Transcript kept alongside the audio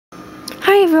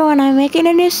Hi everyone, I'm making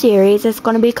a new series. It's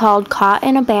going to be called Caught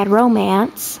in a Bad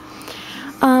Romance.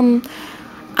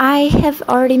 I have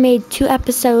already made 2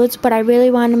 episodes, but I really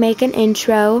want to make an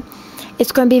intro.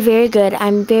 It's going to be very good.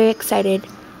 I'm very excited.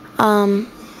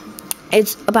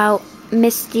 It's about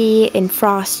Misty and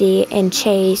Frosty and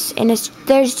Chase, and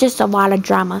there's just a lot of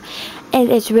drama, and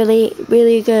it's really,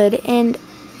 really good, and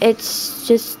it's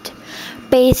just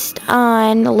based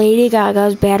on Lady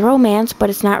Gaga's Bad Romance, but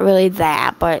it's not really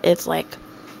that, but it's like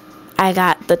I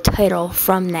got the title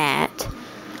from that.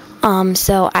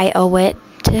 So I owe it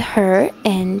to her,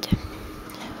 and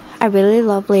I really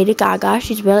love Lady Gaga.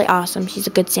 She's really awesome. She's a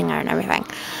good singer and everything.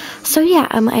 So yeah,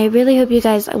 I really hope you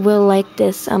guys will like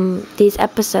these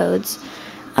episodes.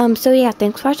 So yeah,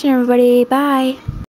 thanks for watching everybody. Bye.